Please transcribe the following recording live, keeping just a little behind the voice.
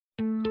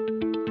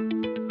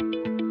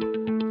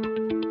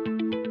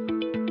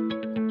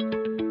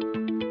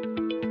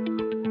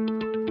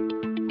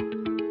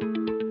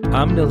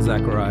I'm Nil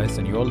Zacharias,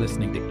 and you're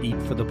listening to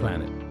Eat for the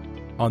Planet.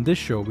 On this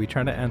show, we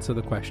try to answer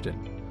the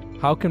question,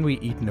 how can we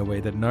eat in a way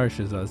that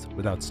nourishes us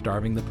without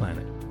starving the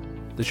planet?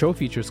 The show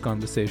features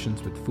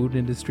conversations with food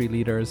industry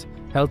leaders,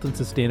 health and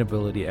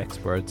sustainability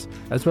experts,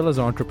 as well as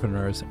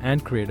entrepreneurs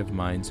and creative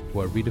minds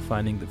who are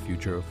redefining the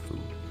future of food.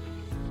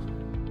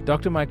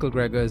 Dr. Michael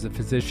Greger is a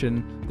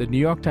physician, the New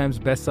York Times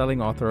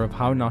bestselling author of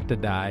How Not to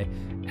Die,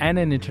 and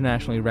an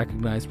internationally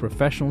recognized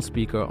professional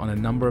speaker on a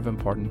number of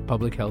important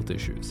public health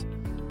issues,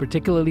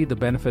 particularly the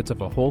benefits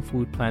of a whole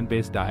food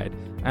plant-based diet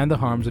and the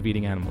harms of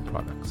eating animal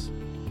products.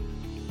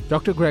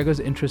 Dr. Greger's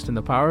interest in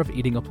the power of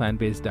eating a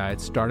plant-based diet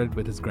started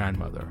with his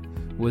grandmother,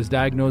 who was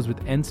diagnosed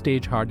with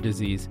end-stage heart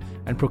disease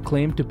and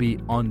proclaimed to be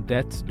on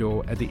death's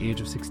door at the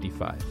age of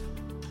 65.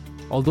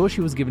 Although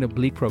she was given a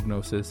bleak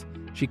prognosis,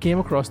 she came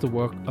across the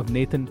work of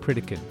Nathan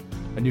Pritikin,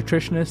 a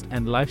nutritionist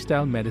and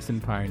lifestyle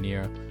medicine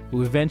pioneer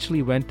who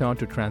eventually went on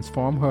to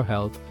transform her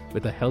health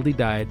with a healthy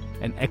diet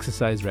and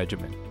exercise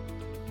regimen.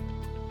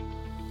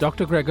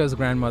 Dr. Greger's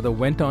grandmother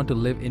went on to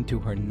live into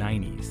her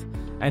 90s,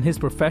 and his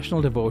professional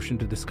devotion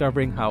to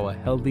discovering how a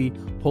healthy,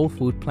 whole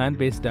food,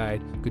 plant-based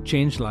diet could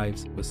change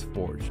lives was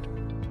forged.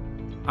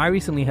 I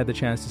recently had the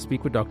chance to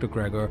speak with Dr.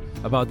 Greger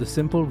about the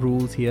simple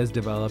rules he has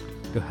developed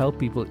to help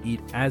people eat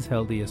as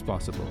healthy as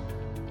possible.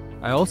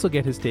 I also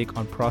get his take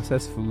on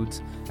processed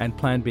foods and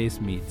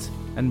plant-based meats,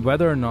 and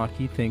whether or not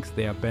he thinks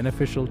they are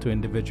beneficial to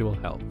individual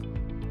health.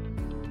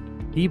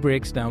 He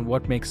breaks down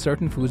what makes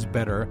certain foods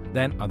better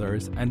than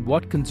others and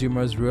what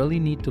consumers really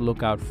need to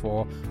look out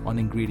for on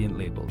ingredient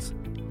labels,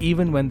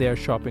 even when they are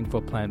shopping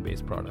for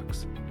plant-based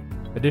products.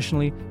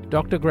 Additionally,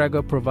 Dr.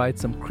 Greger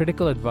provides some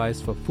critical advice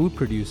for food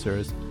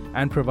producers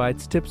and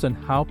provides tips on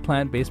how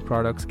plant-based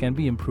products can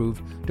be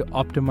improved to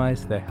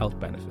optimize their health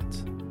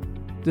benefits.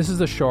 This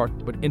is a short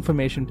but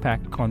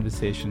information-packed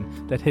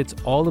conversation that hits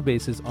all the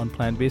bases on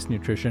plant-based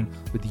nutrition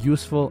with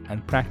useful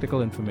and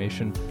practical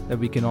information that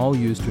we can all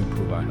use to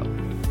improve our health.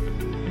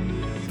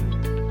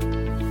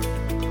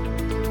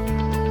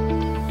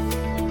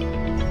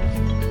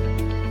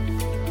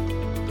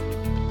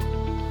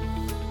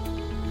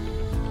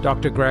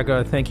 Dr.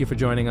 Greger, thank you for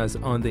joining us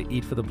on the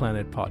Eat for the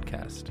Planet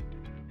podcast.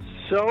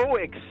 So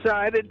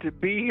excited to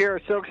be here.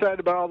 So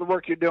excited about all the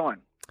work you're doing.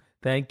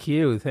 Thank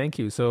you.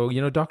 So,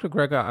 Dr.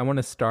 Greger, I want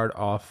to start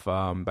off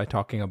by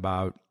talking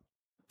about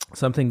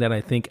something that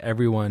I think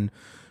everyone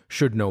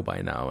should know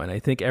by now. And I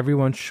think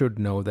everyone should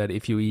know that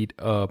if you eat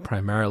a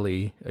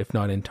primarily, if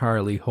not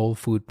entirely, whole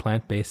food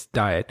plant-based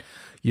diet,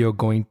 you're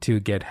going to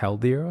get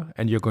healthier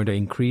and you're going to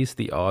increase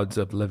the odds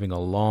of living a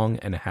long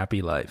and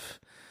happy life.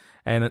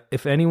 And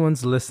if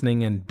anyone's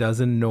listening and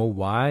doesn't know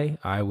why,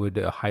 I would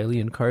highly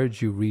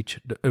encourage you read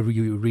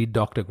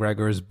Dr.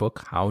 Greger's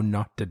book, How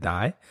Not to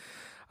Die.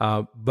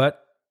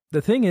 But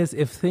the thing is,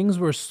 if things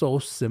were so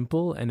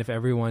simple and if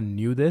everyone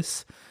knew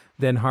this,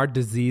 then heart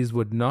disease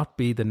would not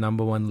be the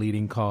number one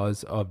leading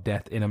cause of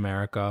death in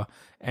America,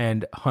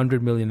 and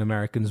 100 million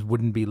Americans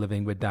wouldn't be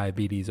living with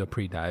diabetes or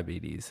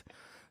pre-diabetes.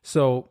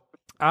 So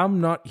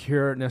I'm not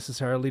here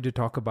necessarily to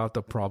talk about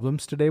the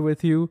problems today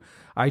with you.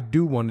 I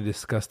do want to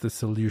discuss the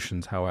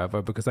solutions,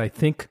 however, because I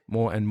think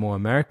more and more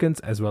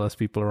Americans, as well as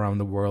people around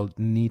the world,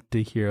 need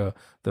to hear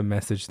the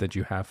message that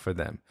you have for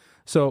them.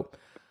 So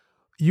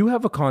you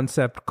have a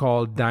concept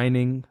called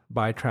dining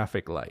by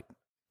traffic light.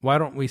 Why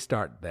don't we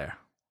start there?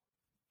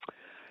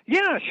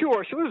 Yeah,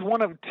 sure. So it was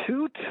one of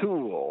two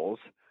tools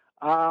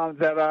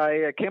that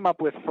I came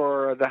up with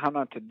for the How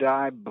Not to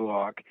Die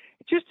book,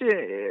 just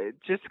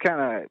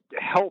kind of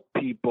help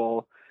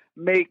people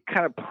make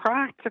kind of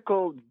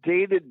practical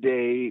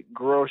day-to-day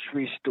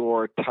grocery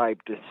store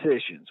type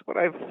decisions. What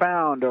I've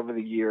found over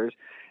the years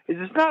is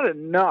it's not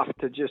enough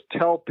to just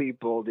tell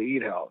people to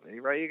eat healthy,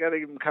 right? You got to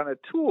give them kind of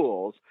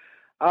tools.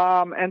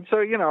 And so,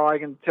 I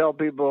can tell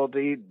people to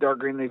eat dark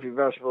green leafy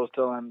vegetables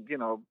till I'm,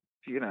 till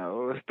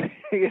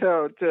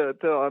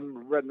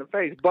I'm red in the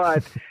face. But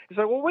it's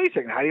like, well, wait a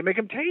second. How do you make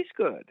them taste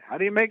good? How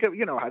do you make them,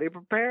 how do you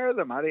prepare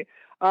them?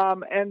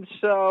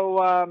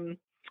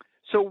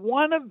 So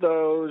one of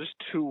those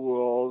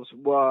tools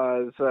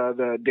was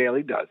the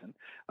Daily Dozen,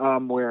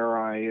 where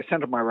I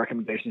sent up my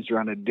recommendations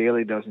around a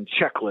Daily Dozen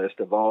checklist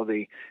of all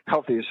the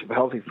healthy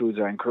foods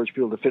I encourage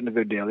people to fit into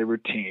their daily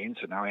routine.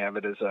 So now I have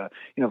it as a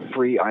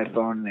free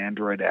iPhone and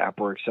Android app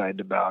we're excited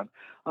about.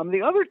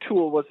 The other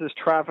tool was this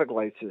traffic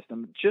light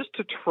system, just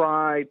to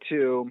try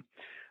to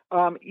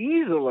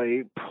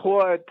easily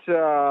put,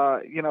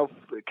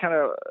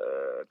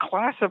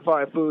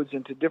 classify foods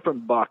into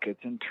different buckets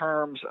in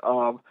terms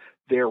of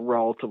their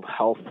relative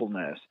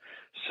healthfulness.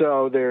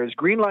 So there's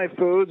green light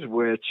foods,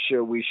 which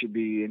we should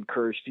be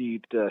encouraged to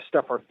eat,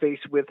 stuff our face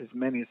with as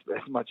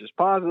much as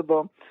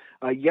possible.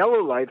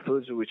 Yellow light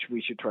foods, which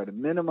we should try to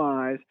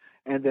minimize,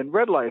 and then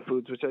red light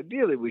foods, which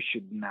ideally we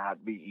should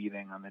not be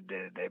eating on a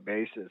day-to-day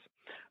basis.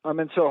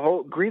 And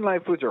so green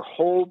light foods are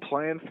whole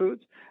plant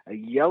foods.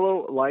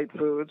 Yellow light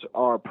foods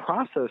are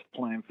processed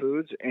plant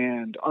foods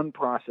and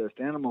unprocessed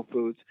animal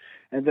foods.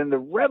 And then the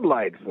red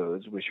light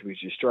foods, which we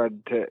just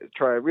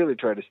really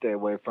try to stay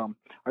away from,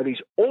 are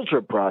these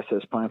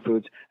ultra-processed plant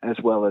foods as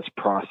well as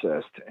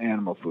processed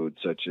animal foods,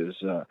 such as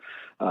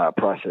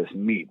processed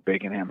meat,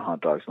 bacon, ham,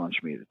 hot dogs, lunch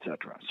meat,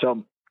 etc.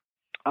 So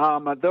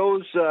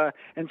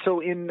and so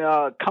in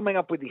coming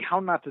up with the How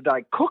Not to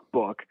Die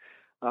cookbook,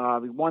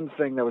 one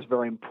thing that was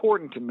very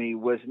important to me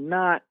was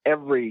not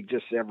every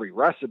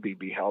recipe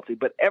be healthy,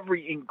 but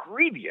every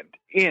ingredient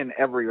in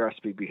every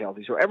recipe be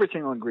healthy. So every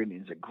single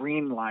ingredient is a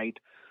green light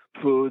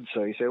food.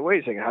 So you say,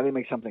 wait a second, how do you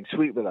make something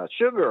sweet without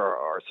sugar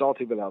or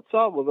salty without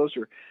salt? Well, those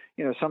are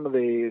some of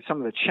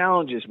the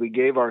challenges we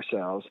gave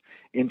ourselves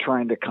in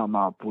trying to come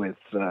up with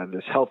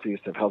this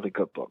healthiest of healthy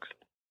cookbooks.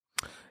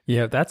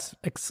 Yeah, that's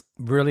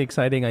really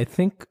exciting. I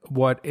think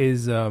what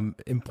is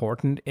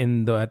important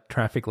in the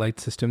traffic light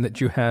system that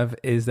you have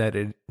is that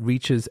it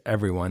reaches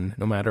everyone,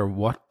 no matter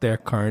what their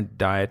current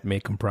diet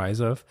may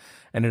comprise of,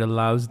 and it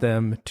allows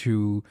them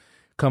to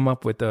come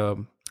up with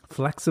a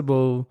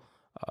flexible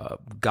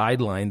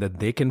guideline that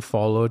they can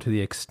follow to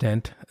the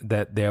extent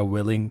that they're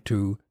willing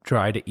to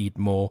try to eat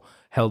more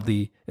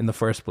healthy in the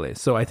first place.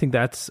 So I think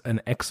that's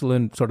an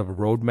excellent sort of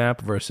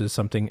roadmap versus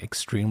something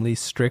extremely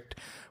strict,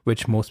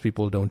 which most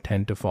people don't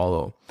tend to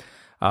follow.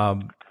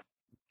 Eating,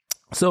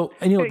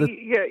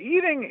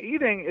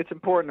 it's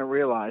important to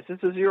realize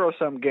it's a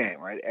zero-sum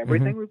game, right?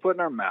 Everything we put in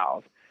our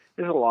mouth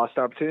is a lost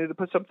opportunity to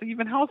put something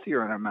even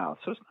healthier in our mouth.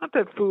 So it's not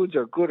that foods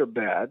are good or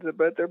bad,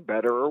 but they're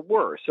better or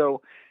worse.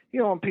 So,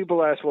 when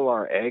people ask, well,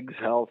 are eggs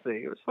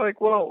healthy? It's like,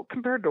 well,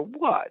 compared to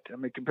what? I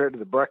mean, compared to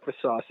the breakfast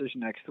sausage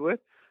next to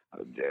it?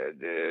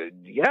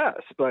 Yes,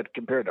 but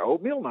compared to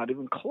oatmeal, not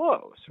even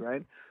close,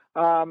 right?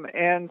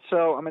 And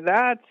so, I mean,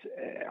 that's,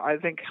 I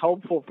think,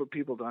 helpful for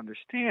people to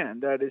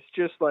understand that it's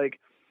just like,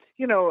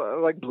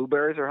 like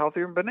blueberries are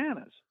healthier than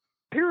bananas,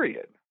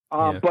 period.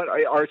 But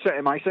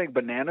am I saying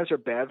bananas are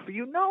bad for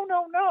you? No.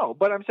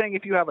 But I'm saying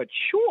if you have a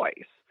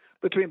choice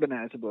between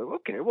bananas and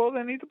blueberries, okay, well,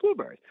 then eat the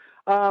blueberries.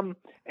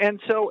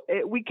 And so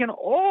we can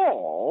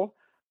all,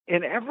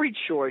 in every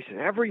choice, in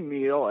every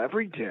meal,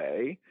 every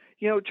day,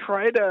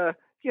 try to,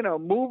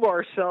 move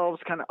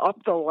ourselves kind of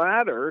up the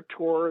ladder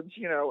towards,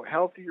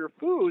 healthier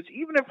foods.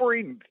 Even if we're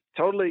eating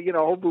totally,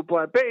 whole food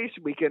plant-based,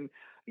 we can,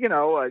 eating,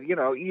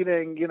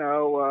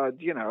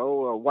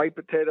 white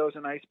potatoes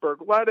and iceberg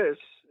lettuce,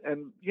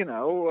 and,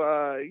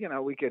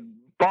 we could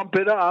bump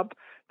it up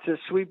to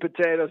sweet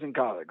potatoes and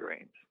collard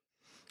greens.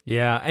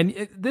 Yeah, and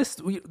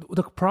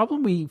the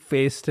problem we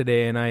face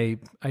today, and I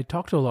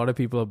talk to a lot of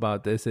people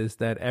about this, is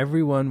that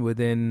everyone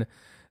within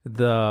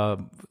the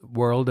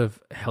world of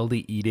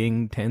healthy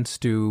eating tends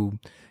to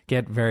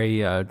get very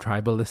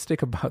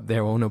tribalistic about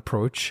their own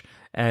approach,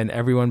 and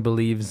everyone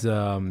believes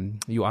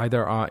you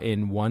either are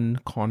in one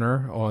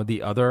corner or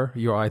the other.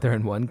 You're either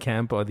in one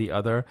camp or the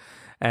other,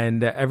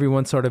 and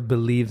everyone sort of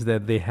believes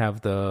that they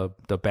have the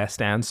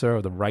best answer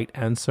or the right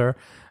answer,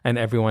 and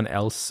everyone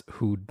else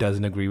who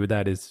doesn't agree with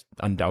that is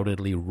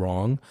undoubtedly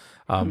wrong.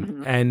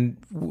 And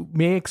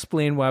may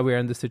explain why we're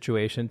in the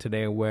situation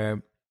today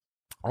where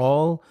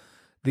all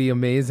the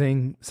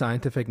amazing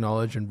scientific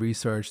knowledge and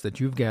research that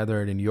you've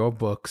gathered in your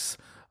books,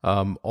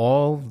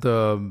 all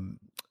the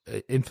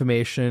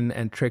information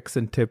and tricks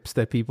and tips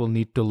that people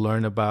need to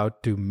learn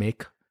about to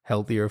make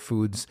healthier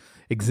foods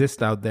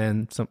exist out there,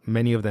 and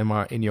many of them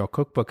are in your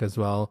cookbook as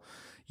well.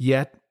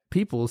 Yet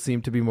people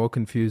seem to be more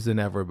confused than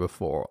ever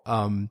before.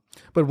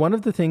 But one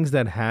of the things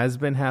that has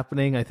been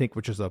happening, I think,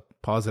 which is a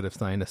positive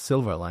sign, a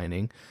silver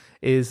lining,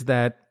 is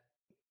that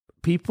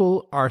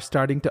people are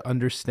starting to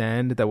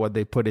understand that what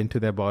they put into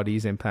their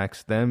bodies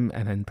impacts them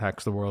and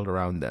impacts the world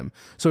around them.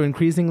 So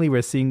increasingly,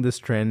 we're seeing this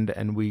trend,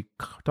 and we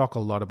talk a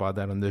lot about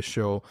that on this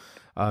show,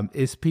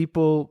 is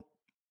people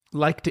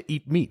like to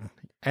eat meat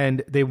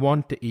and they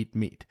want to eat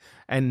meat.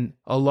 And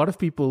a lot of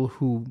people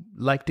who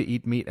like to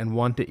eat meat and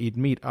want to eat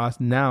meat are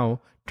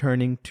now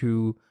turning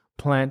to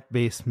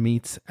plant-based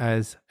meats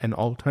as an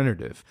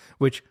alternative,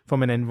 which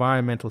from an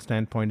environmental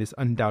standpoint is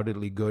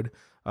undoubtedly good.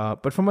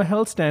 But from a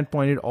health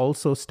standpoint, it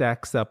also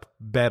stacks up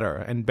better.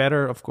 And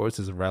better, of course,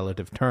 is a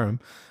relative term.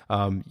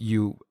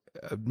 You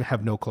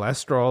have no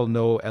cholesterol,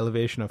 no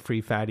elevation of free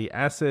fatty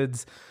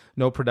acids,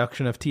 no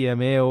production of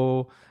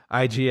TMAO,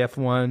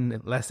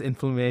 IGF-1, less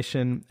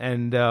inflammation,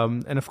 and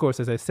of course,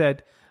 as I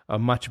said, a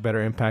much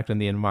better impact on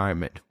the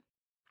environment.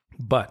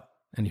 But,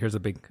 and here's a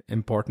big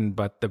important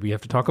but that we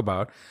have to talk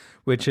about,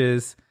 which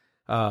is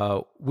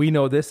we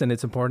know this, and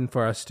it's important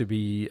for us to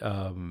be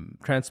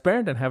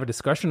transparent and have a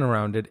discussion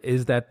around it,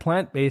 is that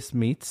plant-based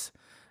meats,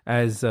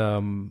 as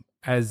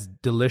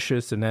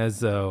delicious and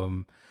as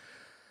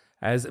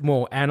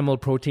more animal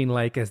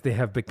protein-like as they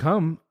have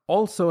become,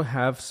 also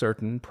have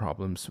certain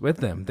problems with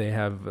them. They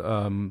have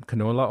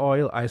canola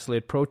oil,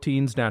 isolate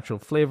proteins, natural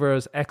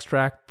flavors,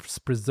 extracts,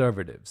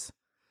 preservatives.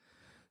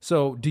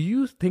 So do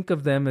you think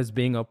of them as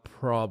being a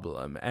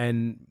problem?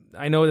 And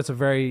I know that's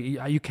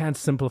you can't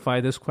simplify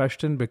this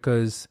question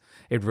because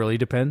it really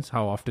depends.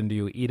 How often do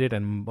you eat it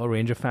and a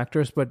range of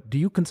factors? But do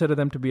you consider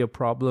them to be a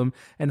problem?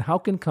 And how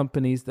can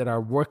companies that are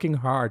working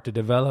hard to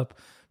develop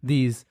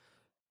these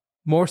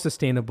more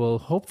sustainable,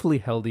 hopefully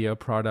healthier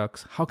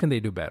products, how can they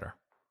do better?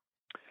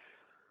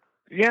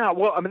 Yeah,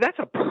 well, I mean, that's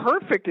a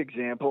perfect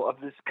example of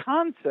this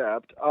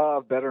concept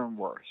of better and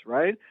worse,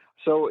 right?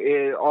 So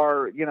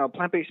are,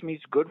 plant-based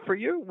meats good for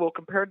you? Well,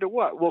 compared to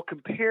what? Well,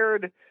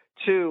 compared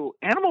to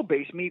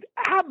animal-based meat,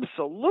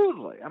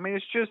 absolutely. I mean,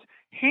 it's just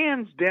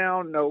hands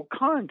down, no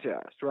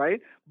contest,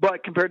 right?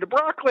 But compared to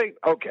broccoli,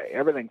 okay,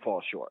 everything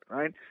falls short,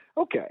 right?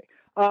 Okay.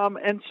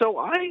 And so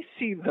I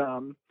see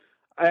them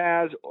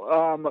as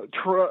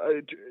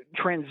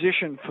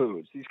transition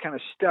foods, these kind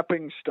of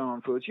stepping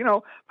stone foods.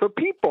 For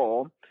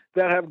people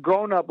that have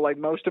grown up like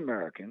most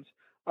Americans,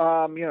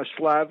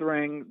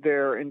 slathering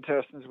their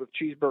intestines with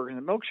cheeseburgers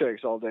and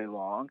milkshakes all day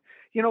long,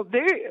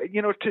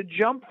 to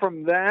jump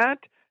from that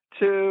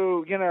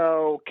to,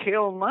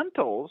 kale and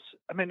lentils,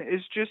 I mean,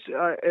 it's just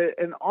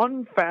an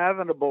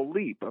unfathomable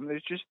leap. I mean,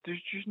 there's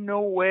just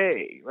no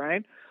way,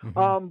 right?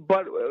 Mm-hmm.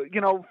 But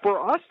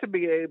for us to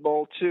be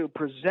able to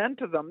present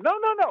to them, no,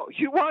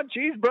 you want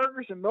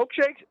cheeseburgers and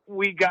milkshakes?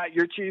 We got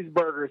your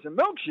cheeseburgers and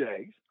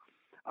milkshakes.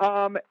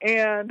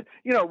 And,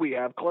 we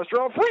have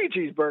cholesterol-free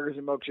cheeseburgers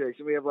and milkshakes,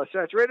 and we have less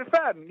saturated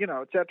fat, and,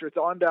 et cetera. It's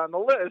on down the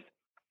list.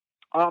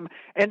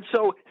 And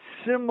so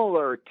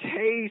similar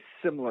tastes,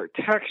 similar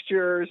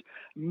textures,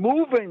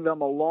 moving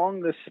them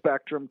along the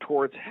spectrum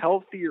towards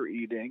healthier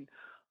eating,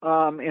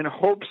 in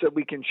hopes that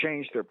we can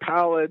change their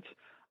palates,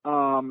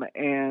 and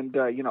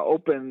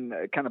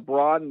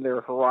broaden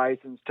their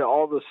horizons to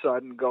all of a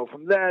sudden go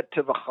from that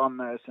to the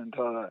hummus and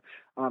to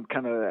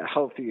kind of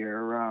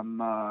healthier,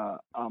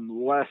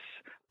 less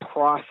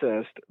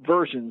processed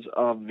versions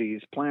of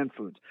these plant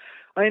foods.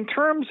 In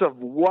terms of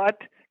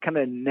what kind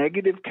of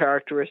negative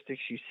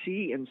characteristics you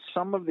see in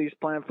some of these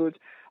plant foods,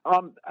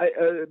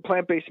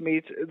 plant-based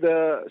meats,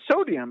 the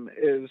sodium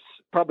is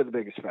probably the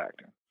biggest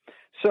factor.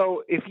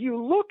 So if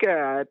you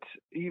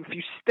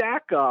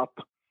stack up,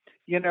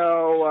 your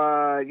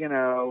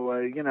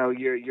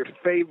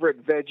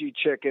favorite veggie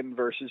chicken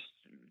versus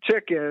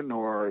chicken,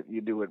 or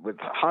you do it with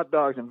hot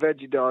dogs and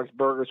veggie dogs,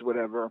 burgers,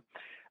 whatever,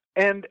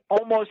 and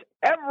almost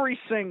every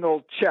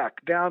single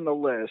check down the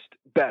list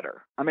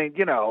better. I mean,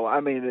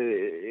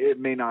 it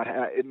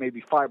may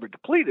be fiber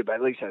depleted, but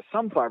at least has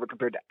some fiber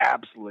compared to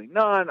absolutely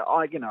none.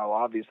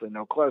 Obviously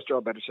no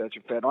cholesterol, better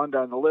saturated fat, on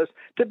down the list,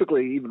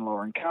 typically even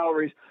lower in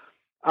calories.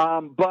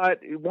 But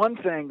one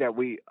thing that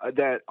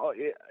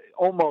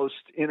almost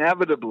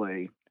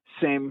inevitably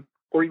same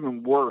or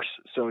even worse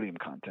sodium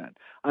content,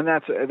 and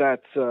that's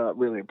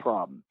really a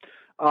problem.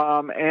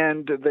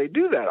 And they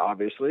do that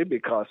obviously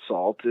because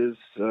salt is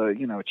a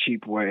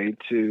cheap way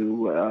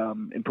to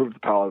improve the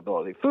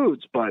palatability of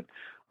foods, but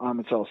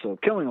it's also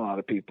killing a lot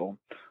of people.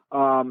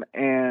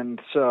 And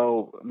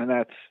so I mean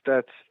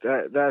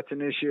that's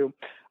an issue.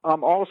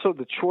 Also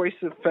the choice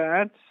of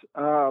fats.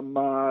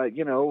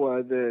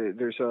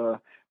 There's a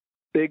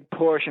big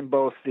push in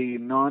both the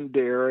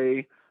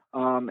non-dairy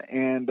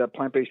and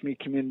plant-based meat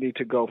community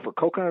to go for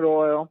coconut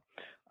oil,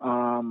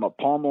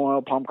 palm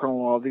oil, palm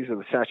kernel oil. These are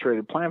the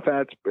saturated plant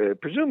fats,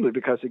 presumably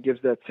because it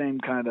gives that same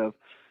kind of,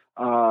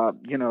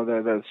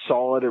 the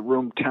solid at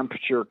room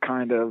temperature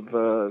kind of,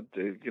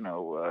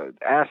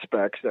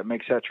 aspects that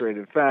make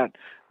saturated fat,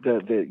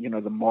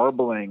 the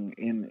marbling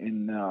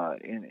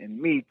in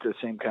meat, the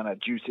same kind of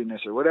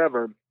juiciness or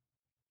whatever.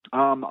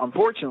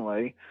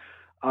 Unfortunately,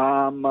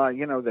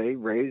 they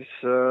raise,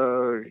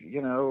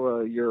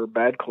 your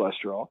bad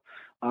cholesterol,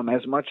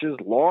 as much as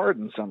lard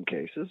in some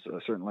cases,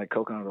 certainly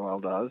coconut oil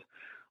does.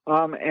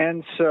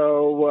 And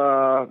so,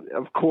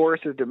 of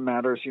course, it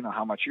matters,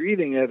 how much you're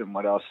eating it and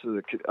what else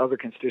the other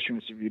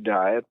constituents of your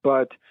diet.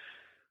 But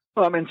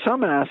in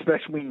some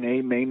aspects, we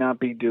may not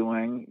be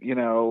doing,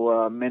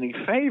 many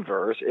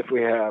favors if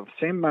we have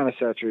same amount of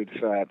saturated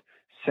fat,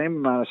 same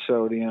amount of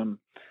sodium.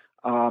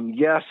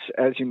 Yes,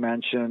 as you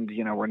mentioned,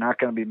 we're not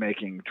going to be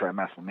making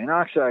trimethylamine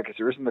oxide because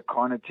there isn't the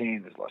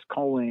carnitine, there's less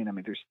choline. I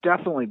mean, there's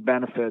definitely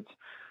benefits.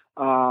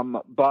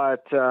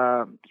 But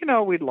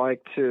we'd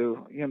like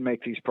to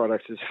make these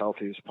products as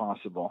healthy as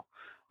possible,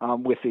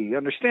 with the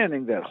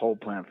understanding that whole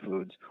plant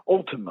foods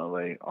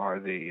ultimately are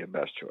the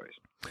best choice.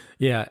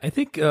 Yeah, I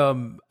think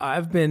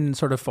I've been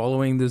sort of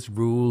following this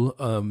rule,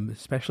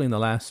 especially in the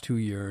last 2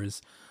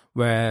 years,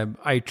 where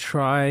I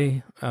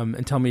try,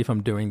 and tell me if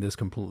I'm doing this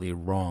completely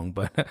wrong,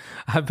 but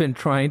I've been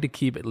trying to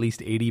keep at least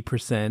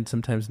 80%,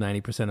 sometimes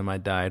 90% of my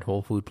diet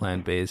whole food,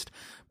 plant-based.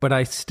 But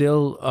I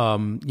still,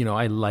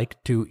 I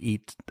like to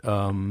eat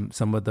some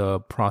of the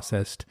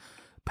processed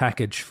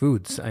packaged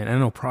foods. And I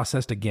know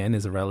processed, again,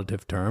 is a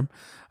relative term.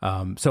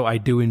 So I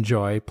do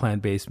enjoy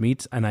plant-based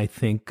meats, and I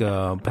think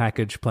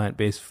packaged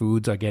plant-based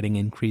foods are getting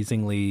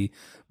increasingly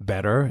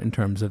better in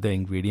terms of the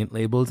ingredient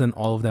labels, and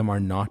all of them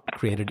are not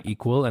created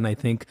equal. And I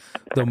think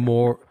the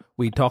more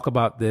we talk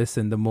about this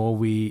and the more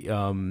we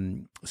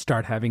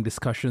start having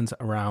discussions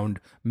around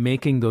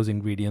making those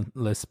ingredient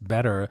lists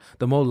better,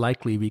 the more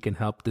likely we can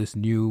help this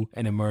new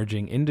and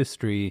emerging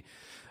industry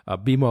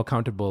be more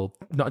accountable,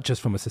 not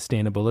just from a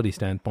sustainability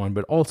standpoint,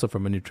 but also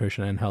from a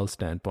nutrition and health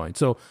standpoint.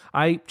 So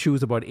I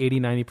choose about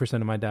 80-90%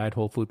 of my diet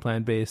whole food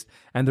plant-based,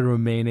 and the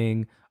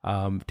remaining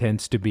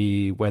tends to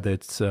be whether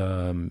it's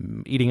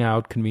eating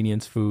out,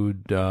 convenience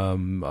food,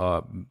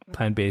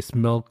 plant-based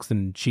milks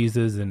and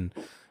cheeses and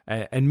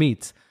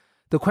meats.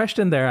 The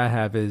question there I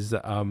have is,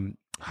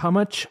 how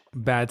much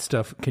bad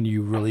stuff can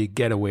you really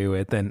get away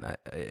with? And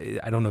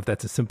I don't know if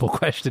that's a simple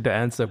question to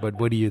answer, but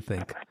what do you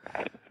think?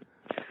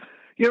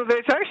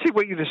 It's actually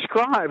what you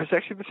describe. It's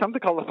actually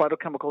something called the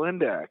phytochemical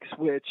index,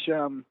 which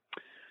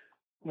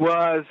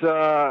was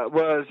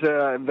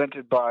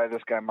invented by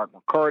this guy Mark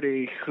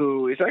McCarty,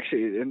 who is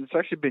it's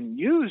actually been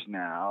used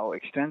now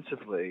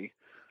extensively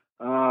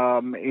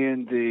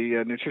in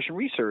the nutrition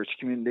research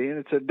community, and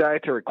it's a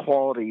dietary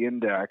quality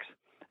index.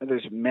 And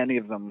there's many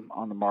of them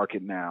on the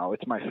market now.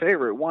 It's my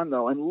favorite one,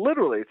 though, and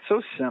literally it's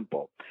so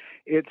simple.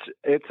 It's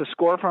a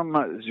score from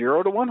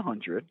 0 to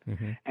 100,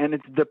 and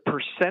it's the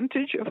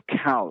percentage of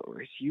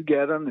calories you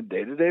get on a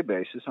day-to-day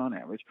basis, on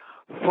average,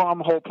 from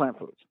whole plant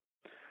foods.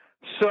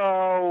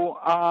 So,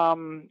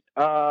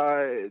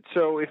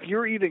 so if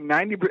you're eating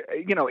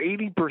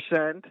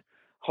 80%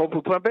 whole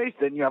food plant-based,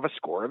 then you have a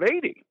score of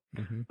 80.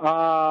 And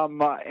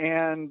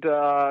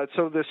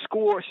so the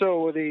score,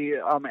 the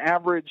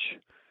average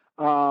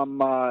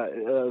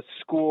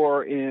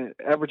score in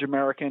average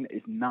American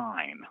is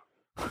 9.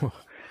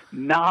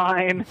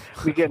 9.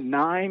 We get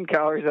 9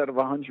 calories out of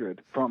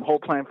 100 from whole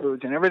plant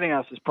foods, and everything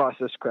else is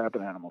processed crap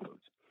and animal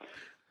foods.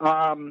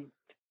 And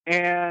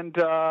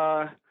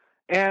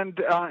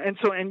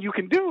you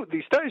can do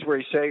these studies where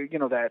you say,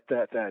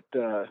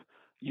 that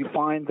you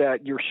find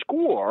that your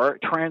score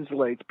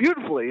translates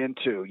beautifully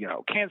into,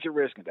 cancer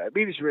risk and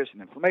diabetes risk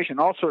and inflammation,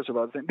 all sorts of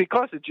other things,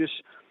 because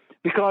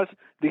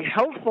the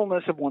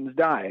healthfulness of one's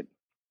diet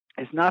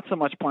is not so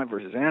much plant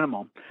versus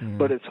animal,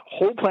 but it's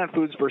whole plant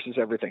foods versus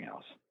everything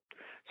else.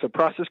 So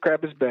processed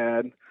crap is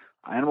bad.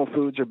 Animal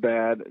foods are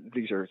bad.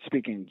 These are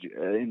speaking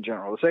in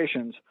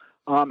generalizations.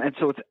 And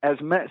so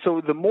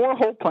so the more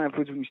whole plant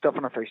foods we can stuff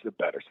in our face, the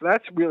better. So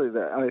that's really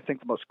I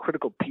think the most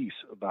critical piece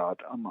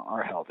about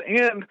our health.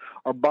 And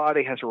our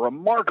body has a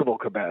remarkable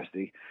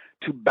capacity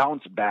to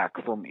bounce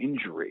back from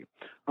injury.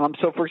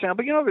 So, for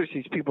example, there's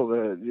these people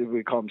that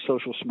we call them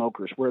social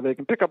smokers, where they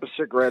can pick up a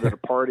cigarette at a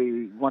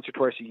party once or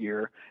twice a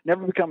year,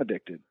 never become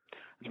addicted.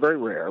 It's very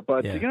rare,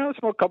 but smoke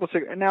a couple of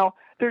cigarettes. And now,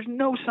 there's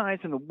no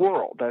science in the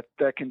world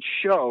that can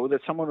show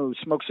that someone who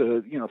smokes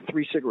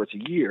 3 cigarettes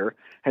a year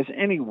has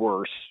any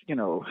worse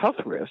health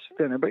risk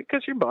than anybody,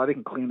 because your body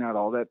can clean out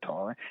all that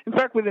tolerance. In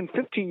fact, within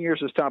 15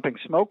 years of stopping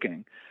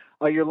smoking,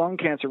 your lung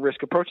cancer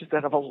risk approaches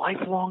that of a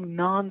lifelong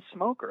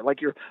non-smoker.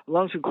 Like your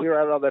lungs can clear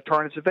out all that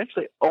tar, and it's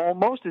eventually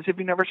almost as if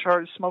you never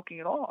started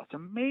smoking at all. It's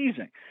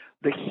amazing.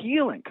 The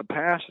healing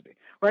capacity,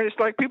 right? It's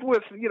like people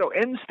with,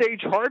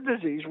 end-stage heart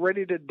disease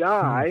ready to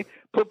die,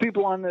 put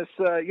people on this,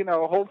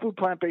 whole food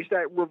plant-based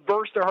diet,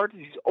 reverse their heart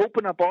disease,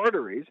 open up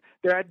arteries.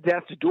 They're at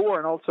death's door,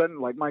 and all of a sudden,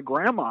 like my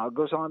grandma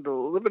goes on to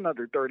live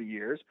another 30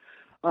 years.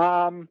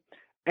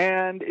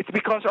 And it's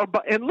because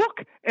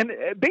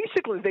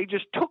basically they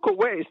just took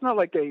away. It's not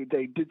like they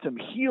did some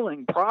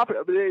healing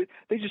profit.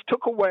 They just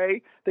took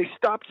away. She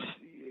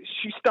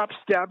stopped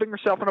stabbing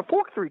herself in a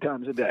fork 3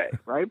 times a day.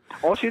 Right.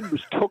 All she did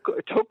was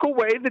took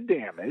away the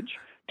damage,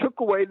 took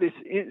away this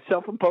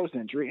self-imposed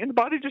injury, and the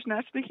body just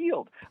naturally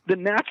healed. The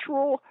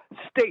natural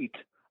state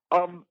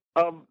of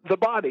the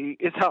body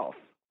is health.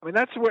 I mean,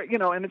 that's where,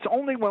 and it's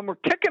only when we're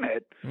kicking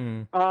it,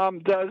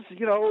 does,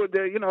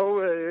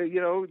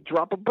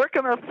 drop a brick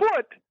on our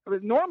foot. I mean,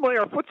 normally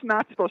our foot's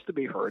not supposed to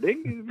be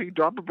hurting. If you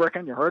drop a brick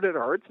on your foot, it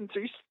hurts. And so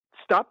you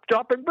stop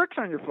dropping bricks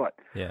on your foot.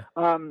 Yeah.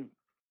 But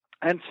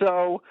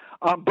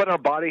our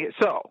body,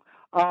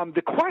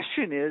 the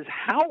question is,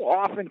 how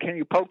often can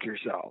you poke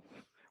yourself,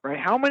 right?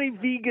 How many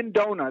vegan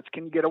donuts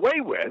can you get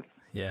away with?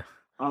 Yeah.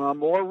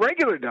 Or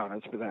regular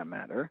donuts for that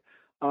matter.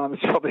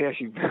 It's probably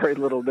actually very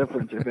little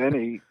difference, if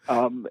any,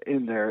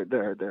 in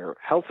their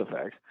health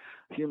effects,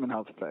 human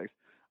health effects.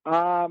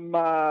 And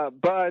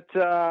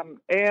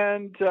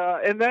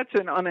that's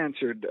an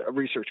unanswered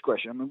research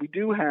question. I mean, we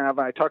do have.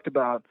 I talked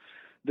about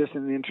this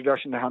in the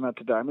introduction to How Not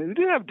to Die. I mean, we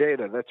do have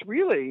data that's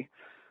really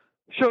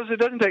shows it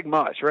doesn't take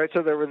much, right?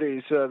 So there were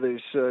these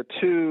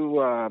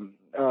 2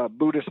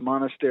 Buddhist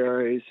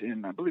monasteries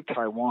in, I believe,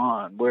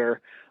 Taiwan, where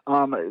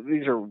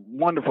these are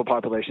wonderful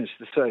populations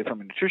to study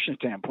from a nutrition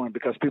standpoint,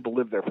 because people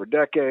live there for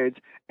decades,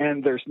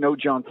 and there's no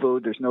junk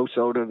food, there's no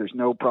soda, there's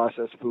no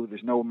processed food,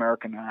 there's no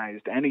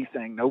Americanized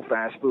anything, no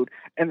fast food,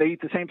 and they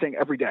eat the same thing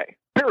every day,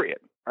 period,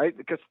 right?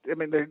 Because, I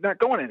mean, they're not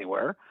going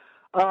anywhere.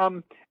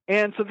 And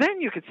so then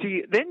you can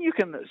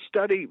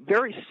study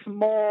very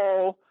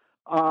small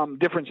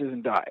differences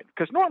in diet,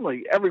 because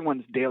normally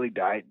everyone's daily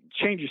diet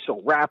changes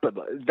so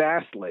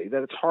vastly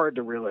that it's hard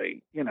to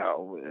really,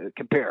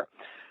 compare.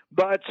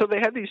 But so they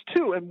had these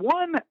 2, and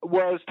one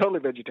was totally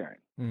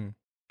vegetarian.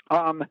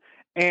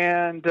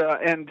 And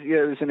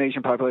it was an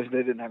Asian population.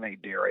 They didn't have any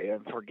dairy. I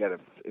forget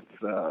if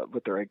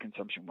what their egg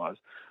consumption was,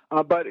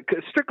 but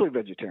strictly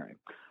vegetarian.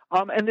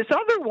 And this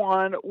other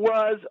one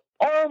was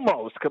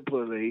almost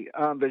completely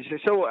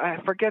vegetarian. So I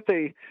forget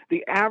the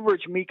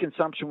average meat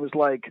consumption was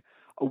like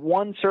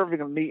one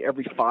serving of meat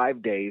every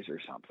 5 days or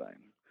something.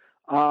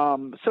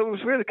 So it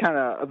was really kind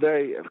of a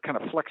very kind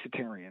of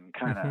flexitarian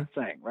kind of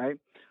thing, right?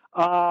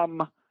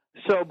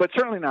 But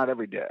certainly not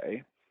every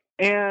day.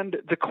 And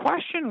the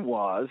question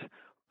was,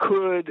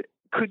 could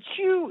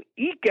you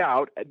eke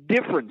out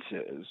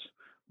differences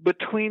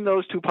between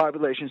those two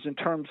populations in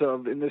terms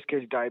of, in this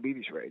case,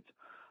 diabetes rates?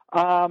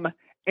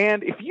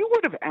 And if you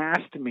would have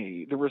asked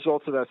me the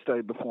results of that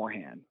study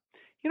beforehand,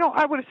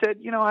 I would have said,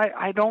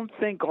 I don't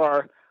think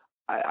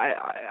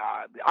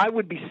I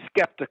would be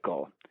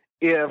skeptical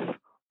if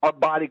our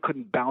body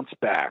couldn't bounce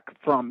back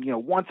from,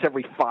 once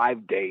every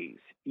 5 days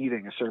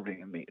eating a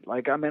serving of meat.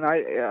 Like, I mean,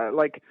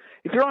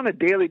 if you're on a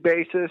daily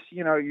basis,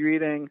 you're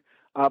eating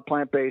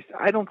plant-based,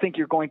 I don't think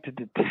you're going to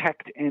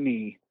detect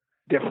any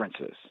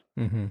differences,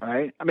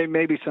 right? I mean,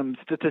 maybe some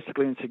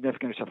statistically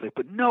insignificant or something,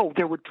 but no,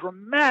 there were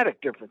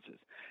dramatic differences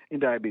in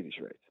diabetes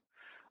rates.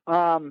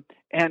 And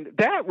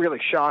that really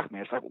shocked me.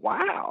 It's like,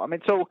 wow. I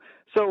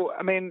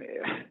mean,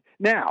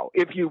 now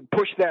if you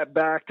push that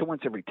back to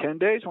once every 10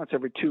 days, once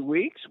every 2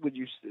 weeks, would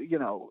you,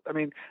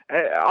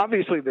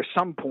 obviously there's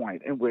some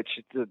point in which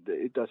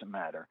it doesn't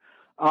matter.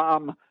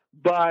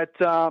 But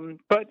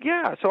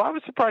yeah, so I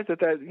was surprised that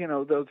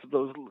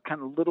those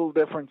kind of little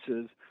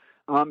differences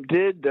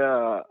did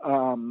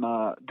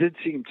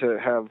seem to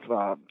have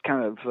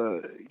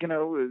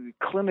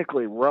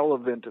clinically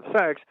relevant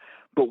effects.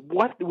 But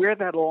where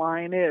that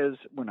line is,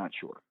 we're not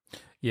sure.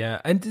 Yeah,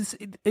 and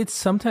it's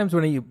sometimes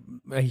when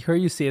I hear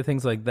you say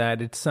things like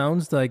that, it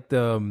sounds like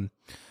the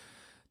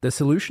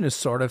solution is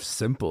sort of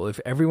simple. If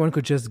everyone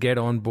could just get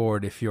on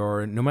board,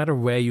 no matter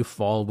where you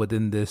fall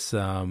within this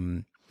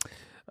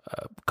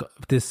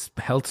this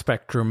health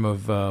spectrum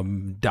of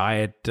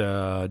diet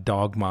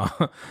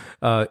dogma,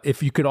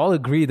 if you could all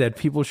agree that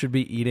people should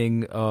be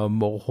eating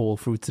more whole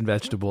fruits and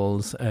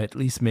vegetables, at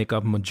least make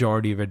up a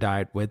majority of their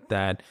diet with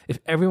that. If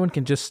everyone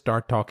can just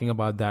start talking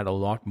about that a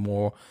lot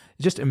more,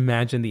 just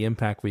imagine the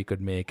impact we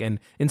could make. And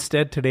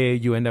instead today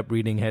you end up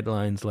reading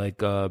headlines like,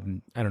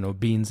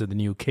 beans are the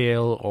new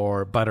kale,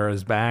 or butter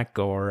is back,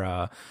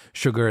 or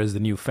sugar is the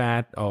new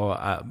fat, or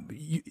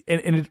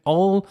and it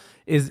all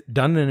is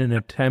done in an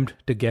attempt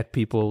to get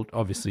people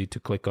obviously to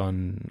click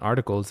on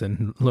articles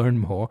and learn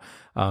more,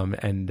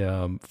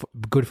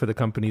 good for the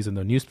companies and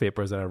the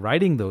newspapers that are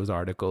writing those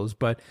articles.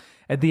 But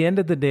at the end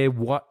of the day,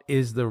 what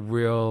is the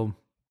real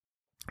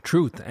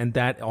truth? And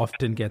that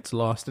often gets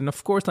lost. And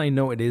of course, I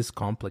know it is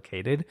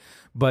complicated,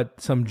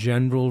 but some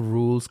general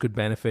rules could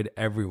benefit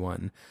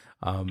everyone.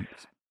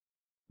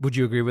 Would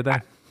you agree with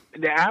that?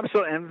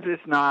 Absolutely, and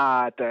it's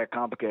not that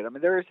complicated. I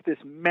mean, there is this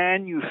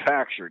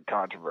manufactured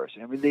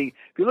controversy. I mean, if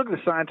you look at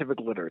the scientific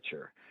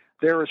literature,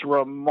 there is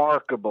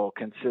remarkable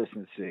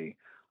consistency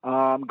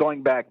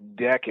going back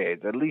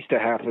decades, at least a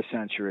half a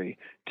century,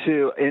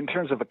 in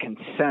terms of a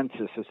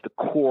consensus as the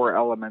core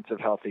elements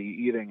of healthy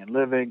eating and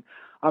living.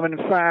 In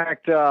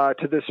fact,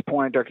 to this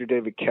point, Dr.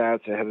 David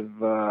Katz, head of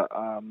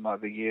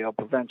the Yale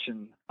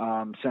Prevention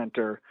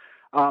Center,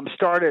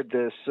 started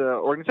this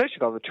organization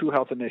called the True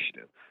Health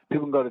Initiative.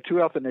 People can go to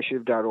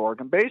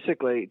truehealthinitiative.org, and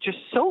basically just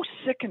so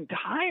sick and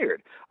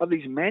tired of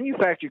these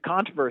manufactured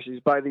controversies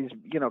by these,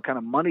 kind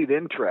of moneyed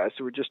interests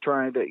who are just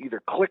trying to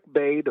either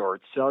clickbait or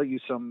sell you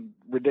some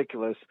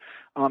ridiculous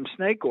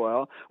snake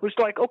oil. Was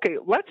like, okay,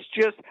 let's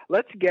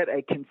get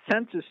a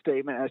consensus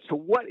statement as to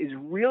what is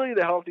really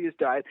the healthiest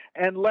diet,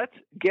 and let's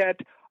get,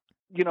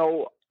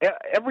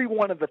 every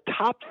one of the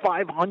top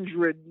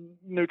 500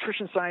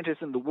 nutrition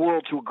scientists in the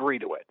world to agree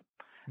to it.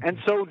 And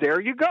so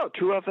there you go,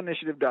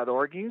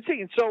 truehealthinitiative.org. You can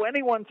see. And so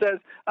anyone says,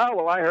 oh,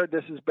 well, I heard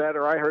this is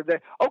better, I heard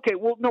that. Okay,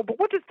 well, no, but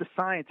what does the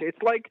science say?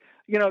 It's like,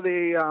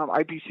 the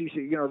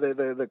IPCC,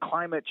 the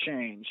climate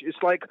change. It's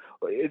like,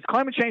 is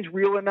climate change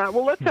real or not?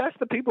 Well, let's ask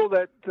the people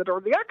that are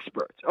the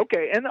experts.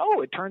 Okay, and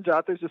it turns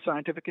out there's a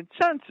scientific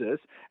consensus.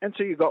 And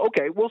so you go,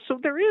 okay, well, so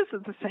there is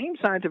the same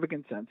scientific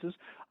consensus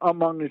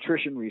among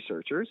nutrition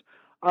researchers.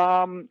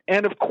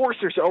 And of course,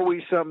 there's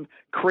always some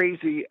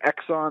crazy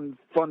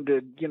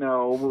Exxon-funded,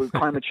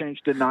 climate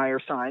change denier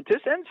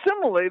scientist. And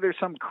similarly, there's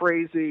some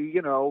crazy,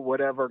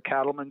 whatever,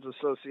 Cattlemen's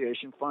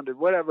Association funded,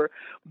 whatever.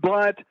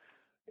 But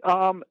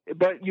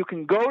you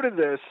can go to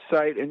this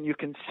site and you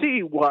can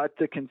see what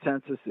the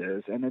consensus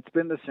is. And it's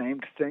been the same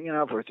thing,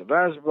 for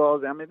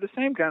vegetables. I mean, the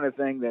same kind of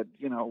thing that,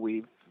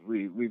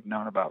 we've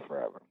known about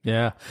forever.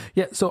 Yeah.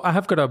 So I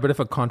have got a bit of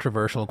a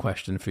controversial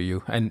question for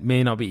you, and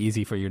may not be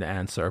easy for you to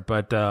answer,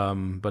 but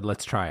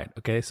let's try it.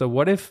 Okay. So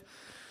what if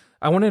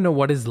I want to know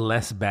what is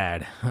less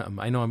bad.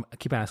 I know I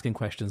keep asking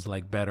questions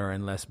like better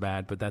and less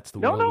bad, but that's the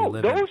world we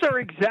live in. No, those are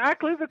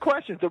exactly the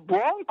questions. The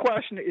wrong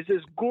question is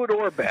good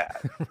or bad,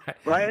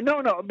 right?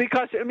 No,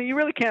 because, I mean, you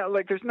really can't,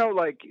 like, there's no,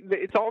 like,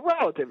 it's all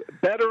relative,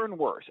 better and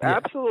worse. Yeah.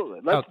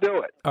 Absolutely. Let's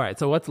do it. All right,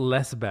 so what's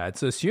less bad?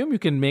 So assume you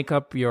can make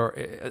up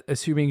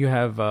assuming you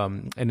have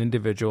an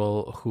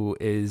individual who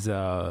is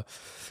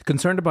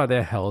concerned about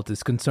their health,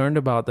 is concerned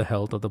about the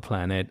health of the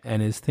planet,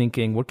 and is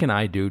thinking, what can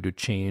I do to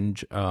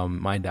change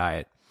my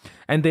diet?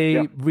 And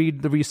they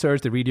read the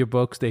research, they read your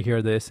books, they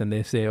hear this, and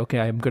they say, okay,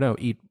 I'm going to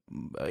eat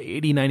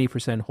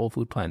 80-90% whole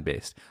food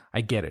plant-based.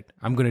 I get it.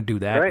 I'm going to do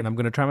that, and I'm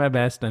going to try my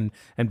best and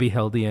be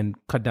healthy and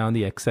cut down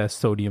the excess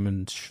sodium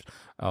and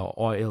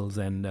oils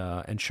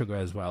and sugar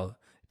as well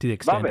to the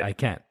extent I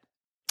can.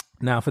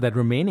 Now, for that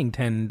remaining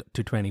 10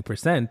 to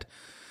 20%,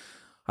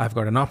 I've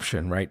got an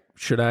option, right?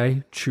 Should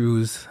I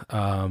choose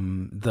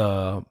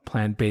the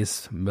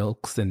plant-based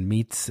milks and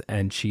meats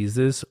and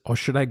cheeses, or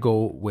should I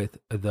go with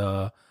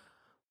the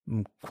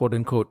quote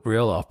unquote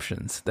real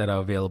options that are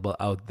available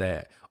out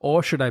there?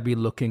 Or should I be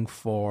looking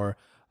for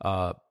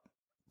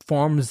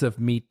forms of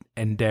meat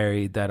and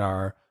dairy that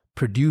are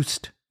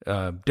produced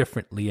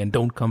differently and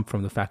don't come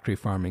from the factory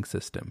farming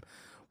system?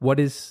 What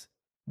is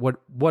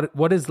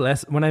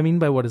less? What I mean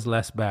by what is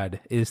less bad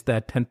is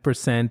that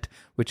 10%,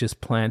 which is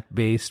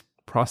plant-based,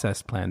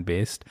 processed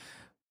plant-based,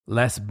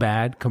 less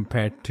bad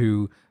compared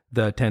to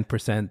the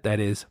 10% that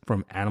is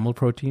from animal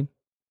protein?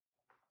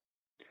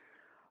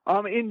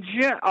 It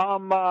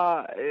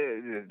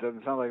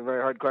doesn't sound like a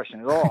very hard question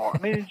at all. I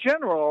mean, in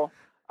general,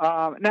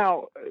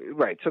 now,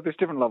 right, so there's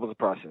different levels of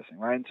processing,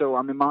 right? And so,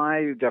 I mean,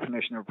 my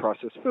definition of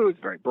processed food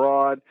is very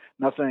broad,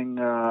 nothing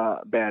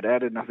bad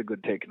added, nothing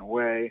good taken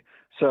away.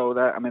 So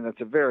that, I mean,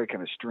 that's a very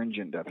kind of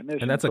stringent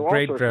definition. And that's so a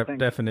great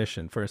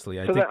definition, firstly.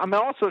 I mean,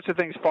 all sorts of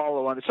things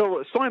follow on it.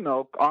 So soy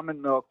milk,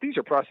 almond milk, these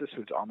are processed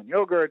foods. Almond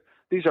yogurt,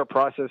 these are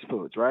processed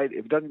foods, right?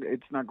 If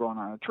it's not growing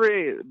on a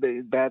tree,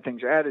 bad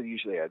things are added.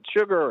 Usually add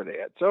sugar or they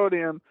add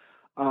sodium,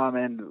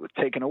 and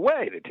taken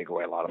away. They take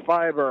away a lot of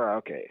fiber,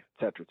 okay, et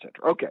cetera, et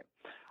cetera. Okay.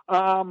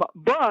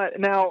 But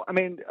now, I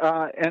mean,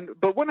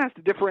 but one has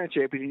to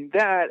differentiate between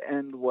that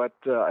and what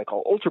I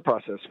call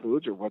ultra-processed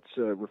foods, or what's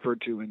referred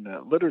to in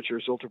the literature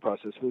as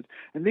ultra-processed foods.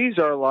 And these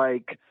are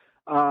like,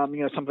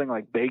 something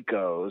like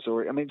Bacos,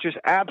 or, I mean, just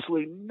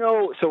absolutely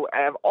so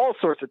I have all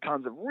sorts of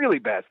tons of really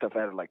bad stuff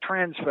added, like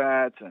trans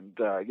fats and,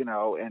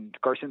 and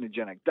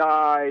carcinogenic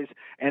dyes,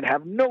 and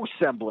have no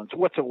semblance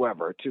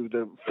whatsoever to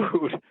the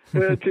food,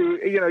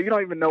 you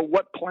don't even know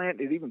what plant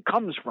it even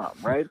comes from,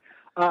 right?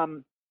 I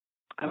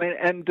mean,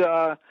 and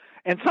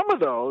some of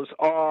those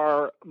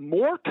are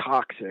more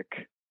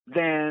toxic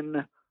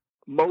than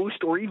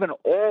most or even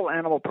all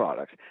animal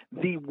products.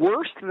 The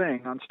worst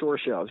thing on store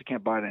shelves, you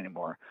can't buy it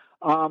anymore,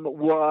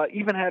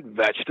 even had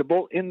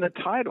vegetable in the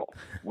title,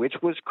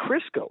 which was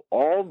Crisco,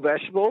 all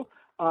vegetable,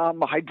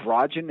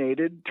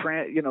 hydrogenated,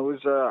 it was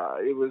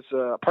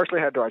partially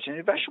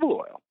hydrogenated vegetable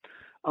oil.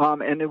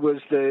 And it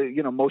was the,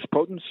 most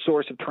potent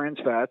source of trans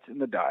fats in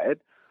the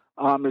diet.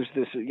 There's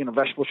this,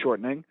 vegetable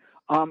shortening.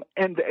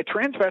 And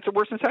trans fats are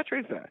worse than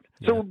saturated fat.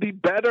 So it would be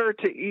better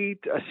to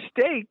eat a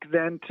steak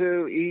than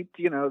to eat,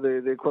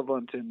 the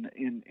equivalent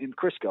in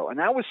Crisco. And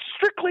that was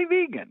strictly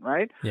vegan,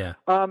 right? Yeah.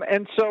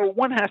 And so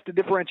one has to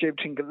differentiate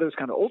between those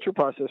kind of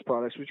ultra-processed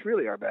products, which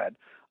really are bad,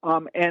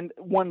 and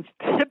one's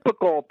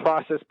typical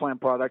processed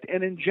plant product.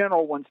 And in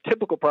general, one's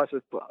typical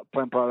processed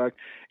plant product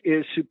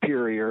is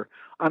superior.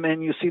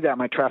 And you see that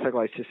my traffic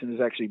light system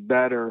is actually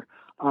better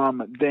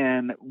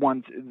than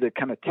the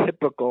kind of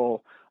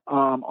typical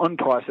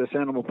unprocessed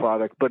animal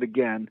product, but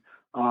again,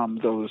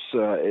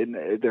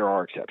 there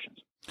are exceptions.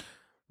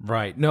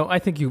 Right. No, I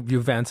think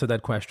you've answered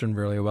that question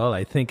really well.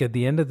 I think at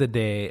the end of the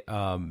day,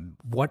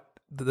 what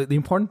the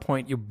important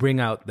point you bring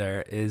out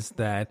there is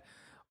that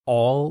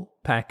all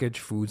packaged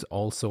foods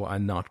also are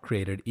not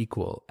created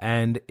equal,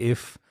 and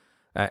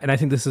and I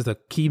think this is a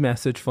key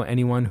message for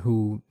anyone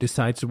who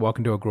decides to walk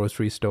into a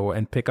grocery store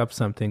and pick up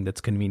something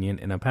that's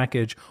convenient in a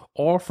package,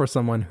 or for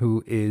someone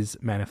who is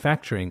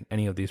manufacturing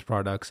any of these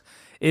products,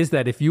 is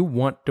that if you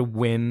want to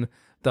win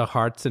the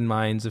hearts and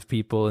minds of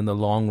people in the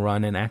long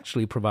run and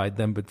actually provide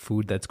them with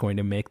food that's going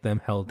to make them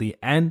healthy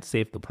and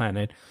save the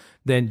planet,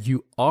 then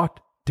you ought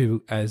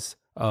to, as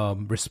a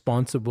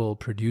responsible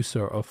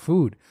producer of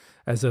food,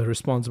 as a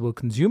responsible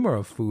consumer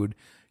of food,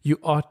 you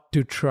ought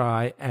to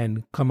try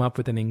and come up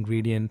with an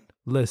ingredient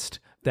list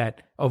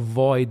that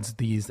avoids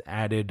these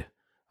added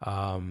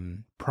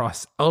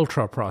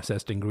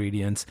ultra-processed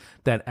ingredients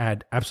that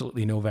add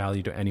absolutely no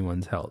value to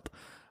anyone's health.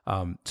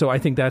 So I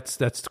think that's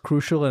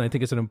crucial, and I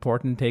think it's an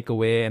important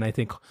takeaway. And I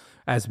think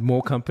as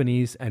more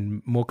companies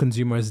and more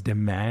consumers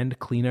demand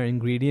cleaner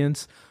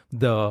ingredients,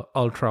 the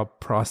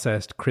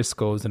ultra-processed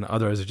Criscos and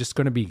others are just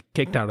going to be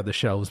kicked out of the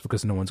shelves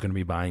because no one's going to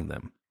be buying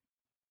them.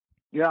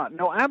 Yeah,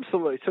 no,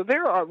 absolutely. So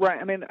there are, right,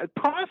 I mean,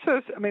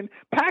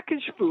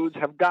 packaged foods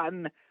have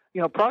gotten,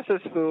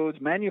 processed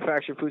foods,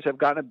 manufactured foods have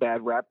gotten a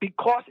bad rap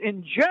because,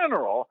 in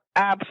general,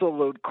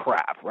 absolute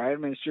crap, right? I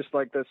mean, it's just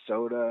like the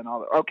soda and all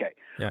that. Okay.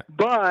 Yeah.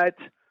 But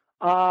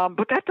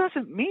But that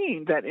doesn't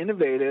mean that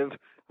innovative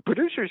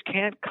producers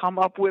can't come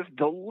up with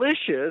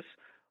delicious,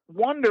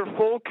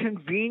 wonderful,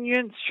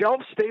 convenient,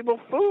 shelf-stable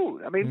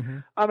food. There's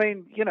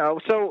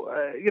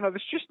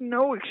just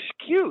no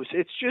excuse.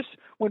 It's just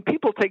when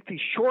people take these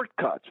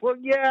shortcuts. Well,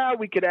 yeah,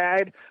 we could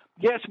add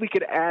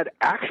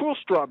actual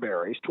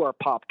strawberries to our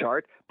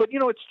Pop-Tart, but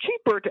it's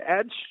cheaper to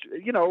add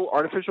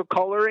artificial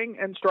coloring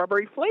and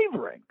strawberry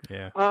flavoring.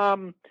 Yeah.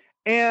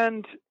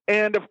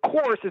 And of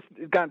course it's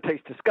going to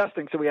taste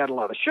disgusting, so we add a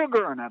lot of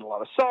sugar and add a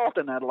lot of salt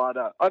and add a lot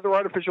of other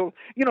artificial,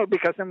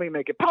 because then we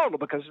make it palatable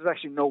because there's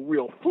actually no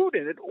real food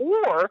in it.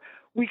 Or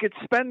we could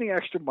spend the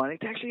extra money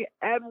to actually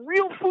add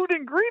real food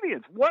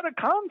ingredients. What a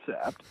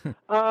concept. Is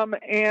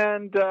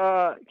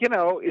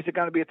it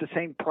going to be at the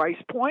same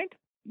price point?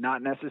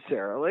 Not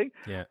necessarily.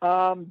 Yeah.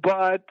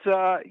 Let's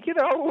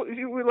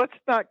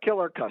not kill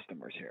our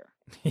customers here.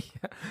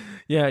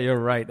 Yeah, you're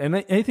right. And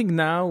I think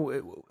now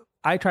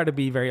I try to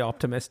be very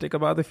optimistic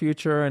about the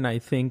future, and I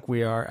think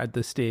we are at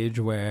the stage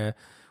where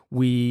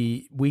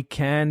we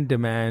can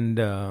demand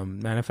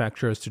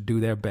manufacturers to do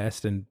their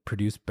best and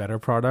produce better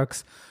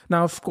products.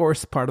 Now, of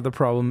course, part of the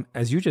problem,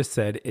 as you just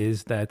said,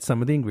 is that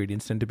some of the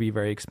ingredients tend to be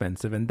very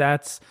expensive, and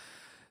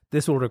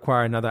this will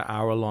require another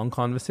hour-long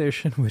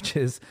conversation, which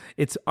is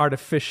it's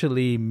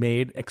artificially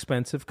made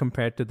expensive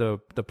compared to the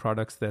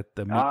products that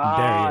the meat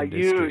and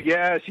dairy industry.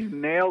 You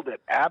nailed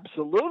it.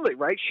 Absolutely,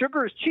 right?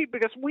 Sugar is cheap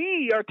because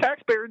our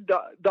taxpayer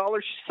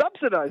dollars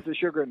subsidize the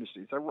sugar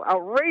industry. It's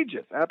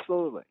outrageous.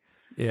 Absolutely.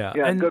 Yeah.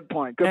 Good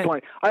point.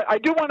 Point. I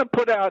do want to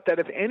put out that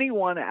if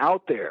anyone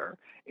out there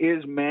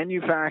is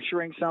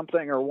manufacturing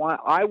something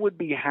I would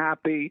be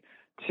happy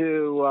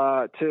to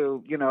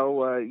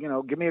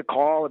give me a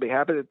call. I'd be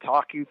happy to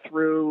talk you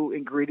through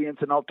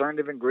ingredients and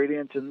alternative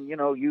ingredients and,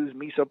 use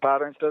miso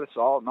powder instead of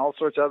salt and all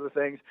sorts of other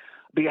things.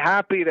 Be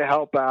happy to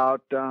help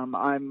out.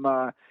 I'm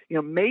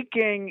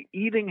making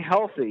eating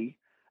healthy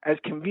as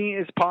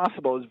convenient as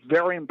possible is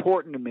very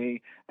important to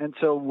me, and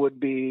so would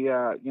be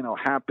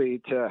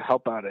happy to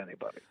help out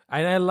anybody.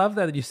 And I love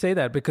that you say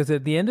that, because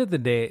at the end of the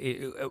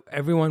day,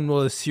 everyone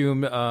will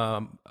assume,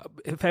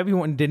 if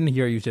everyone didn't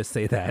hear you just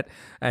say that,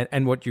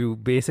 and what you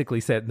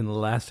basically said in the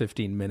last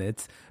 15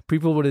 minutes,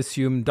 people would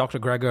assume Dr.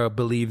 Greger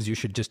believes you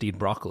should just eat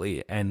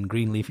broccoli and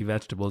green leafy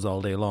vegetables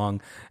all day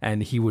long,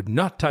 and he would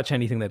not touch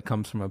anything that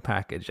comes from a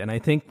package. And I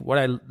think what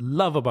I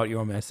love about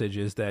your message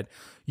is that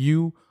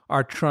you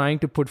are trying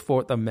to put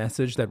forth a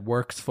message that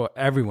works for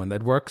everyone,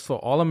 that works for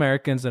all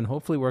Americans and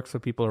hopefully works for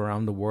people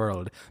around the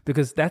world,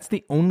 because that's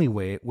the only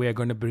way we are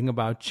going to bring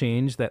about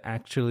change that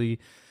actually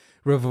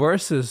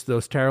reverses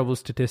those terrible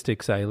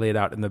statistics I laid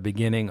out in the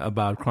beginning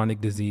about chronic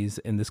disease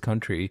in this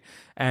country.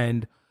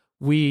 And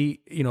we,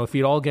 if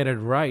we all get it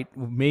right,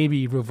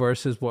 maybe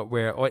reverses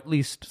or at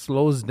least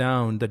slows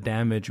down the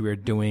damage we're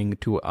doing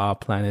to our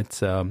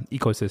planet's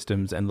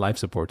ecosystems and life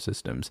support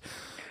systems.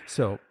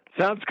 So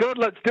sounds good.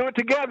 Let's do it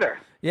together.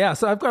 Yeah.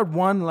 So I've got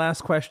one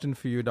last question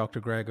for you,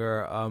 Dr.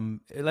 Greger.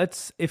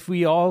 If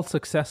we all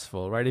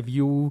successful, right? If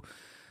you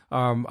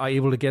are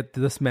able to get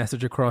this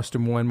message across to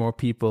more and more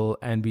people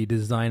and we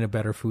design a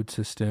better food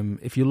system,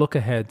 if you look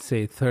ahead,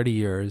 say 30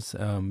 years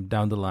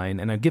down the line,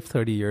 and I give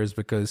 30 years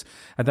because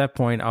at that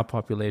point our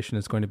population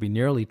is going to be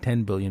nearly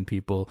 10 billion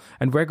people,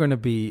 and we're going to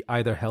be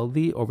either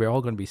healthy or we're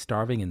all going to be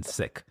starving and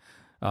sick.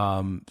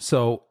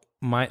 So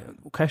my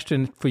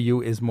question for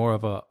you is more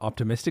of an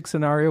optimistic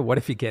scenario. What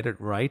if you get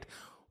it right?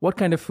 What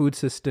kind of food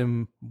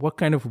system, what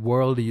kind of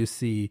world do you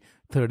see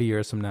 30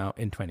 years from now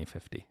in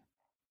 2050?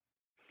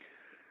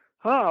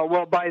 Oh,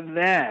 well, by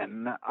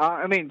then,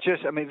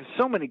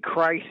 so many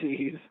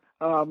crises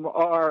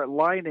are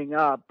lining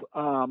up,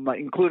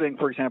 including,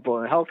 for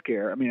example, in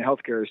healthcare.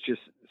 Healthcare is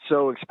just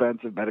so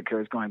expensive.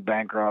 Medicare is going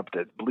bankrupt.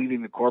 It's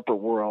bleeding the corporate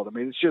world.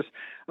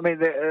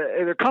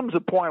 There comes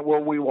a point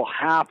where we will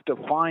have to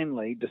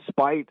finally,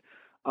 despite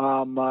big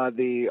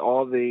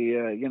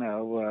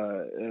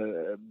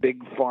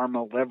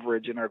pharma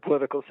leverage in our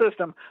political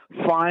system,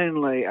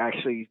 finally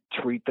actually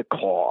treat the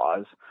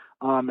cause.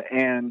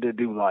 And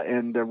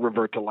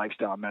revert to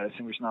lifestyle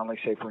medicine, which is not only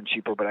safer and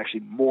cheaper, but actually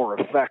more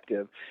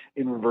effective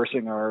in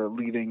reversing our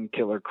leading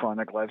killer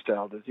chronic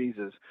lifestyle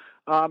diseases.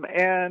 So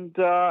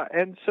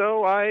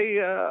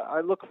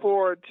I look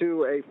forward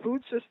to a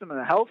food system and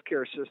a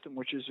healthcare system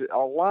which is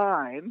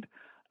aligned.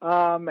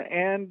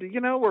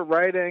 We're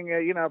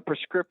writing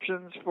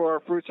prescriptions for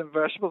fruits and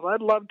vegetables.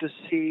 I'd love to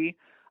see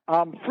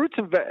fruits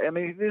and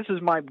this is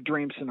my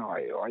dream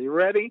scenario. Are you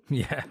ready?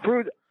 Yeah.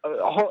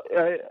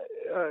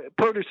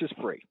 Produce is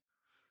free.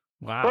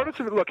 Wow.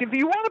 Look, if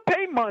you want to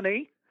pay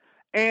money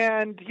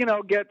and,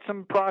 get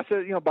some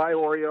process, buy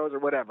Oreos or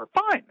whatever,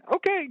 fine.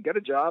 Okay, get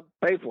a job,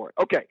 pay for it.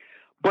 Okay.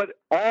 But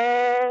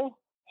all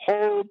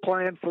whole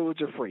plant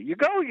foods are free.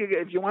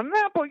 If you want an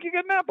apple, you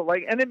get an apple.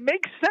 And it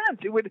makes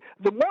sense.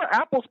 The more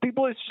apples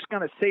people, it's just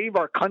going to save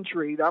our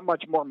country that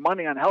much more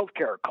money on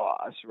healthcare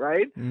costs,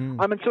 right?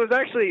 So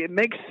it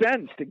makes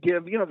sense to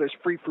give, there's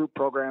free fruit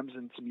programs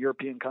in some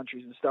European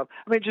countries and stuff.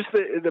 Just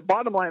the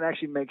bottom line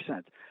actually makes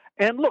sense.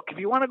 And look, if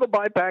you want to go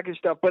buy packaged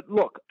stuff, but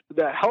look,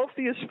 the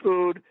healthiest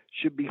food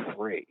should be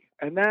free,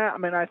 and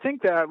I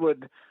think that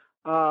would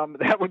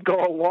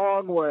go a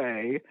long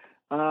way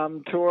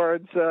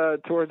towards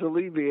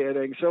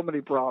alleviating so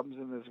many problems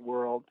in this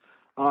world,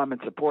 and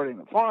supporting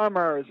the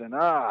farmers. And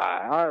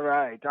all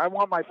right, I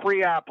want my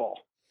free apple.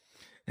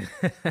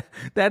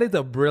 That is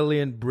a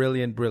brilliant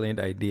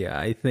idea.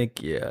 I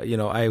think,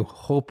 I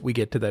hope we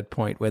get to that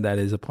point where that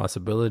is a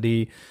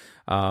possibility.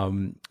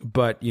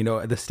 But,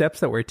 the steps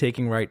that we're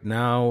taking right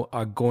now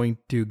are going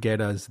to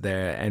get us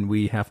there, and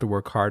we have to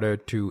work harder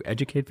to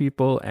educate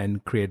people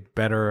and create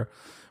better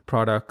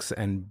products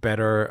and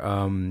better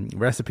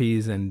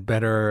recipes and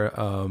better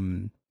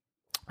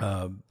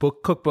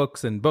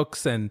cookbooks and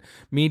books and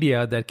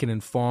media that can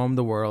inform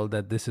the world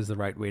that this is the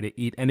right way to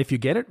eat. And if you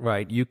get it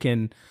right, you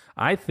can,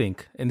 I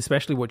think, and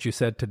especially what you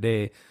said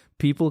today,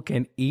 people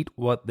can eat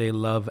what they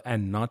love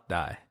and not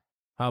die.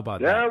 How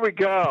about that? There we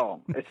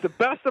go. It's the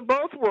best of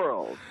both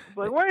worlds. It's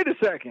like, wait a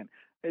second.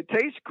 It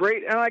tastes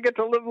great and I get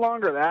to live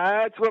longer.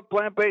 That's what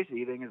plant-based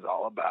eating is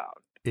all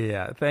about.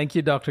 Yeah. Thank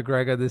you, Dr.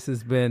 Greger. This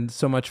has been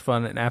so much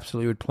fun, an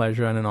absolute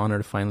pleasure and an honor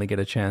to finally get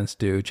a chance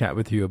to chat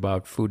with you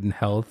about food and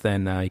health.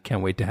 And I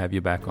can't wait to have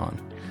you back on.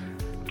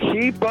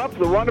 Keep up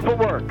the wonderful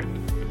work.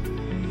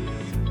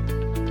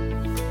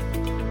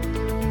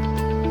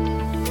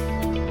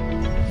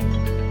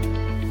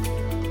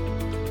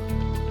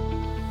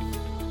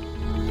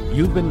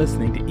 You've been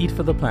listening to Eat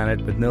for the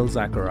Planet with Nil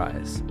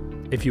Zacharias.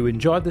 If you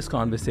enjoyed this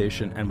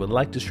conversation and would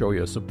like to show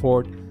your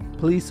support,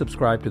 please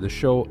subscribe to the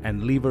show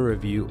and leave a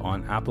review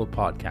on Apple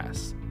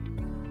Podcasts.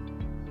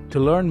 To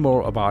learn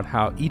more about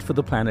how Eat for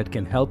the Planet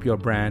can help your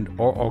brand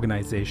or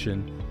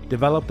organization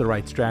develop the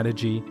right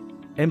strategy,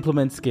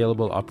 implement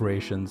scalable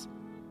operations,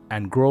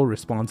 and grow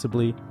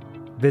responsibly,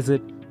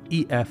 visit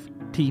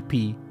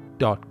EFTP.co.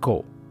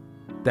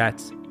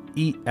 That's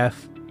EFTP.co.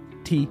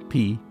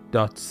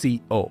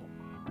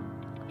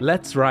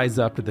 Let's rise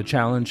up to the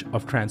challenge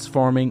of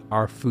transforming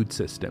our food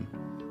system.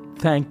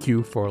 Thank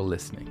you for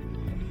listening.